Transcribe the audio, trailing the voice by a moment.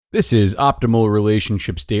This is Optimal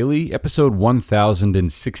Relationships Daily, episode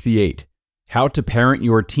 1068, How to Parent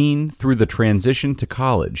Your Teen Through the Transition to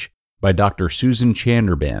College, by Dr. Susan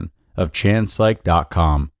Chanderbahn of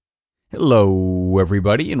ChandPsych.com. Hello,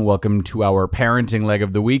 everybody, and welcome to our parenting leg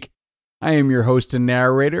of the week. I am your host and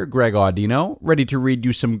narrator, Greg Audino, ready to read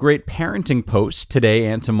you some great parenting posts today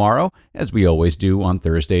and tomorrow, as we always do on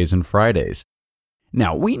Thursdays and Fridays.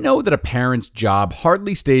 Now, we know that a parent's job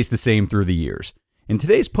hardly stays the same through the years. In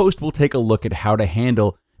today's post, we'll take a look at how to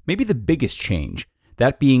handle maybe the biggest change,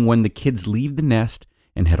 that being when the kids leave the nest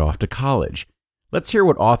and head off to college. Let's hear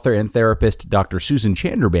what author and therapist Dr. Susan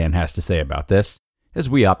Chanderbahn has to say about this as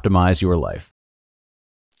we optimize your life.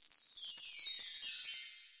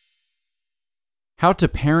 How to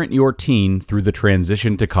Parent Your Teen Through the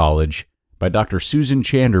Transition to College, by Dr. Susan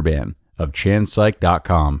Chanderbahn of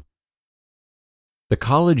ChandPsych.com. The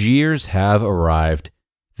college years have arrived.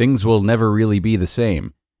 Things will never really be the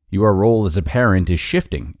same. Your role as a parent is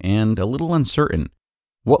shifting and a little uncertain.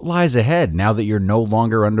 What lies ahead now that you're no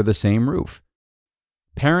longer under the same roof?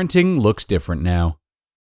 Parenting looks different now.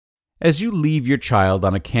 As you leave your child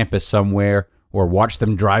on a campus somewhere or watch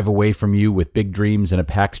them drive away from you with big dreams in a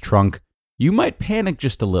packed trunk, you might panic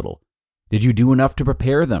just a little. Did you do enough to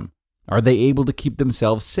prepare them? Are they able to keep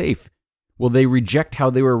themselves safe? Will they reject how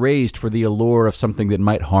they were raised for the allure of something that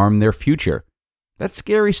might harm their future? That's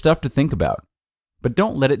scary stuff to think about. But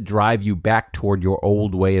don't let it drive you back toward your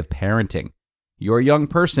old way of parenting. Your young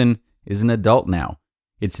person is an adult now.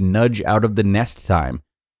 It's nudge out of the nest time.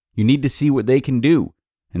 You need to see what they can do,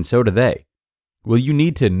 and so do they. Will you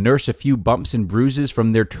need to nurse a few bumps and bruises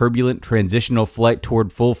from their turbulent transitional flight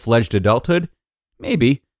toward full-fledged adulthood?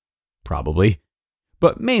 Maybe. Probably.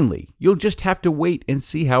 But mainly, you'll just have to wait and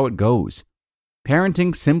see how it goes.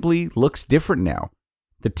 Parenting simply looks different now.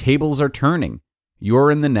 The tables are turning.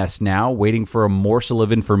 You're in the nest now, waiting for a morsel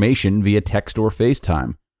of information via text or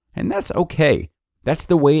FaceTime. And that's okay. That's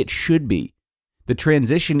the way it should be. The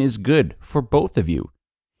transition is good for both of you.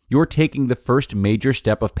 You're taking the first major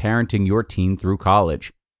step of parenting your teen through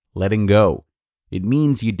college. Letting go. It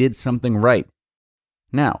means you did something right.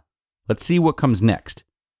 Now, let's see what comes next.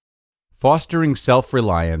 Fostering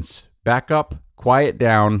self-reliance, back up, quiet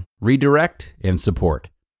down, redirect, and support.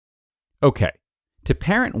 Okay. To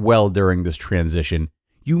parent well during this transition,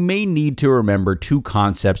 you may need to remember two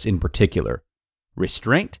concepts in particular: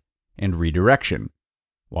 restraint and redirection.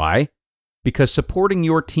 Why? Because supporting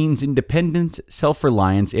your teen's independence,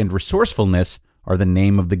 self-reliance, and resourcefulness are the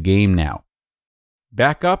name of the game now.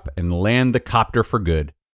 Back up and land the copter for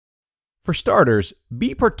good. For starters,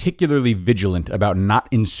 be particularly vigilant about not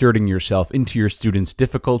inserting yourself into your students'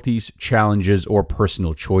 difficulties, challenges, or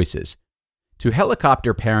personal choices. To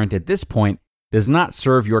helicopter parent at this point does not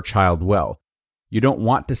serve your child well. You don't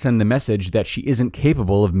want to send the message that she isn't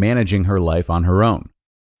capable of managing her life on her own.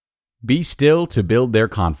 Be still to build their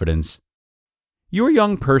confidence. Your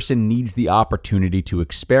young person needs the opportunity to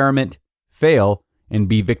experiment, fail, and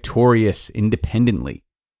be victorious independently.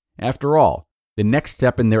 After all, the next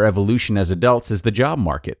step in their evolution as adults is the job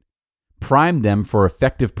market. Prime them for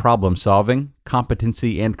effective problem solving,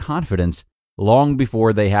 competency, and confidence long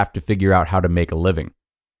before they have to figure out how to make a living.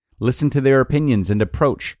 Listen to their opinions and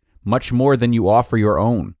approach, much more than you offer your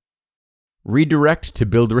own. Redirect to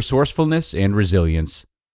build resourcefulness and resilience.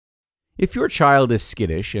 If your child is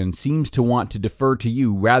skittish and seems to want to defer to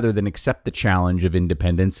you rather than accept the challenge of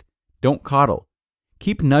independence, don't coddle.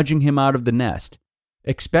 Keep nudging him out of the nest.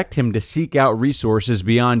 Expect him to seek out resources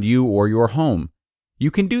beyond you or your home.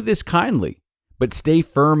 You can do this kindly, but stay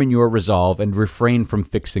firm in your resolve and refrain from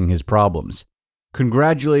fixing his problems.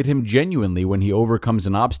 Congratulate him genuinely when he overcomes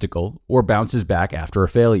an obstacle or bounces back after a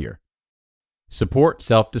failure. Support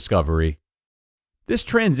self-discovery. This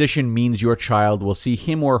transition means your child will see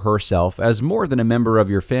him or herself as more than a member of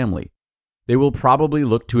your family. They will probably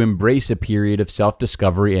look to embrace a period of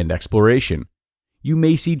self-discovery and exploration. You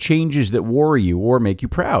may see changes that worry you or make you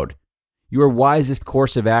proud. Your wisest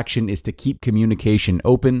course of action is to keep communication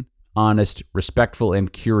open, honest, respectful,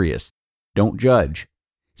 and curious. Don't judge.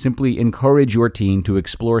 Simply encourage your teen to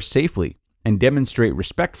explore safely and demonstrate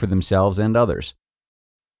respect for themselves and others.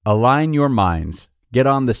 Align your minds. Get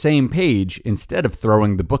on the same page instead of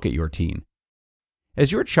throwing the book at your teen.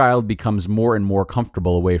 As your child becomes more and more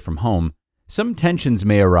comfortable away from home, some tensions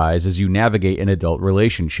may arise as you navigate an adult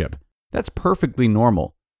relationship. That's perfectly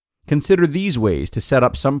normal. Consider these ways to set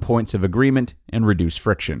up some points of agreement and reduce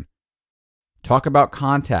friction. Talk about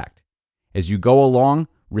contact. As you go along,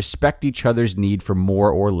 respect each other's need for more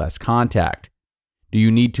or less contact. Do you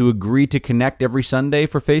need to agree to connect every Sunday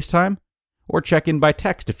for FaceTime? Or check in by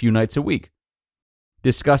text a few nights a week?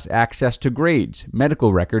 Discuss access to grades,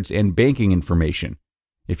 medical records, and banking information.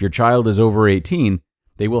 If your child is over 18,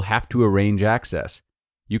 they will have to arrange access.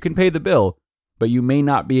 You can pay the bill, but you may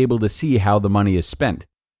not be able to see how the money is spent.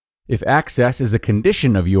 If access is a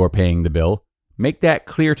condition of your paying the bill, make that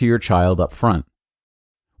clear to your child up front.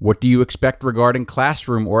 What do you expect regarding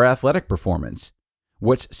classroom or athletic performance?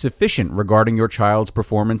 What's sufficient regarding your child's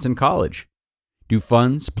performance in college? Do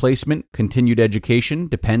funds, placement, continued education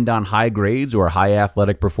depend on high grades or high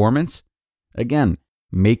athletic performance? Again,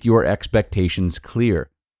 make your expectations clear.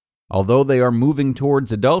 Although they are moving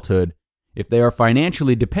towards adulthood, if they are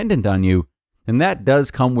financially dependent on you, then that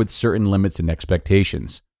does come with certain limits and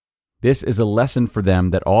expectations. This is a lesson for them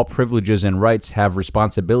that all privileges and rights have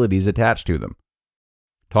responsibilities attached to them.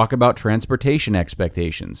 Talk about transportation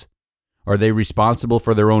expectations. Are they responsible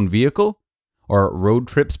for their own vehicle? Are road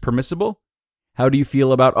trips permissible? How do you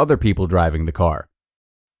feel about other people driving the car?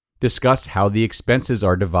 Discuss how the expenses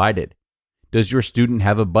are divided. Does your student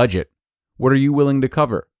have a budget? What are you willing to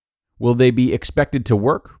cover? Will they be expected to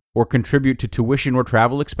work or contribute to tuition or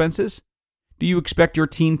travel expenses? Do you expect your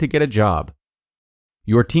teen to get a job?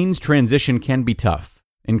 Your teen's transition can be tough.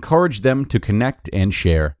 Encourage them to connect and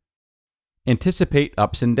share. Anticipate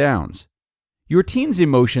ups and downs. Your teen's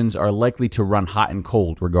emotions are likely to run hot and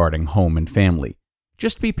cold regarding home and family.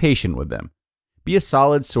 Just be patient with them. Be a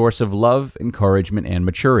solid source of love, encouragement, and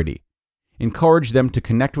maturity. Encourage them to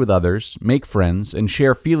connect with others, make friends, and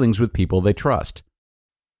share feelings with people they trust.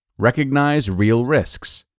 Recognize real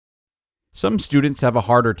risks. Some students have a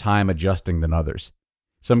harder time adjusting than others.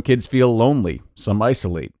 Some kids feel lonely, some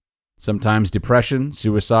isolate. Sometimes depression,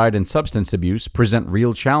 suicide, and substance abuse present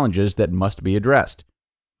real challenges that must be addressed.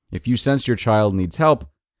 If you sense your child needs help,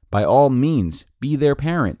 by all means, be their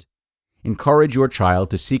parent. Encourage your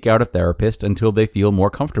child to seek out a therapist until they feel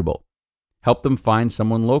more comfortable. Help them find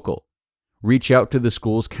someone local. Reach out to the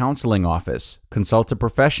school's counseling office, consult a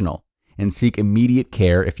professional, and seek immediate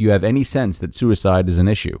care if you have any sense that suicide is an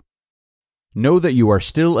issue. Know that you are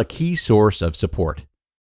still a key source of support.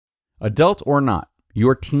 Adult or not,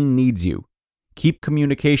 your teen needs you. Keep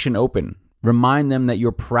communication open. Remind them that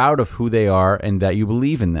you're proud of who they are and that you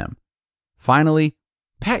believe in them. Finally,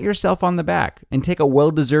 pat yourself on the back and take a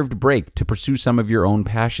well-deserved break to pursue some of your own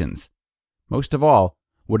passions. Most of all,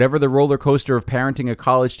 whatever the roller coaster of parenting a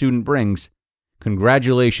college student brings,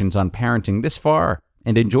 congratulations on parenting this far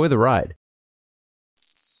and enjoy the ride.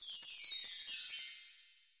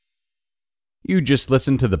 You just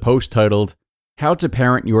listened to the post titled, How to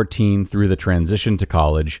Parent Your Teen Through the Transition to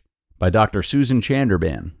College by Dr. Susan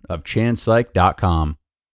Chanderbahn of ChandPsych.com.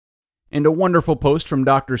 And a wonderful post from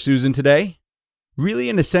Dr. Susan today. Really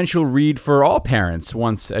an essential read for all parents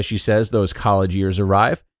once, as she says, those college years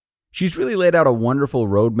arrive. She's really laid out a wonderful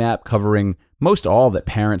roadmap covering most all that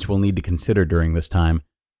parents will need to consider during this time.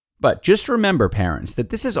 But just remember, parents, that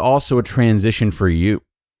this is also a transition for you,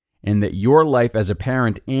 and that your life as a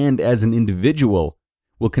parent and as an individual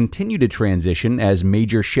will continue to transition as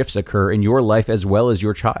major shifts occur in your life as well as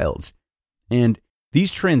your child's. And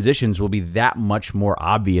these transitions will be that much more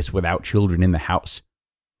obvious without children in the house.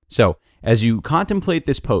 So, as you contemplate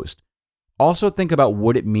this post, also think about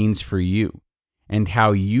what it means for you and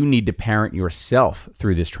how you need to parent yourself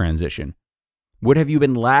through this transition. What have you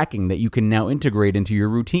been lacking that you can now integrate into your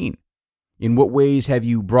routine? In what ways have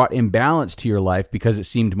you brought imbalance to your life because it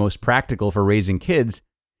seemed most practical for raising kids?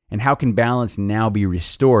 And how can balance now be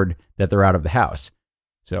restored that they're out of the house?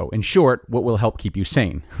 So, in short, what will help keep you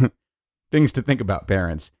sane? Things to think about,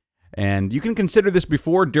 parents. And you can consider this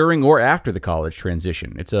before, during, or after the college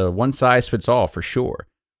transition. It's a one-size-fits-all for sure.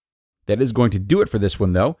 That is going to do it for this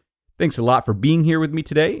one, though. Thanks a lot for being here with me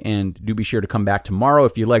today, and do be sure to come back tomorrow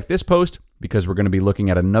if you like this post, because we're going to be looking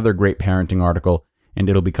at another great parenting article, and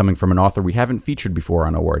it'll be coming from an author we haven't featured before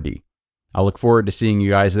on ORD. I'll look forward to seeing you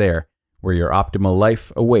guys there, where your optimal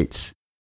life awaits.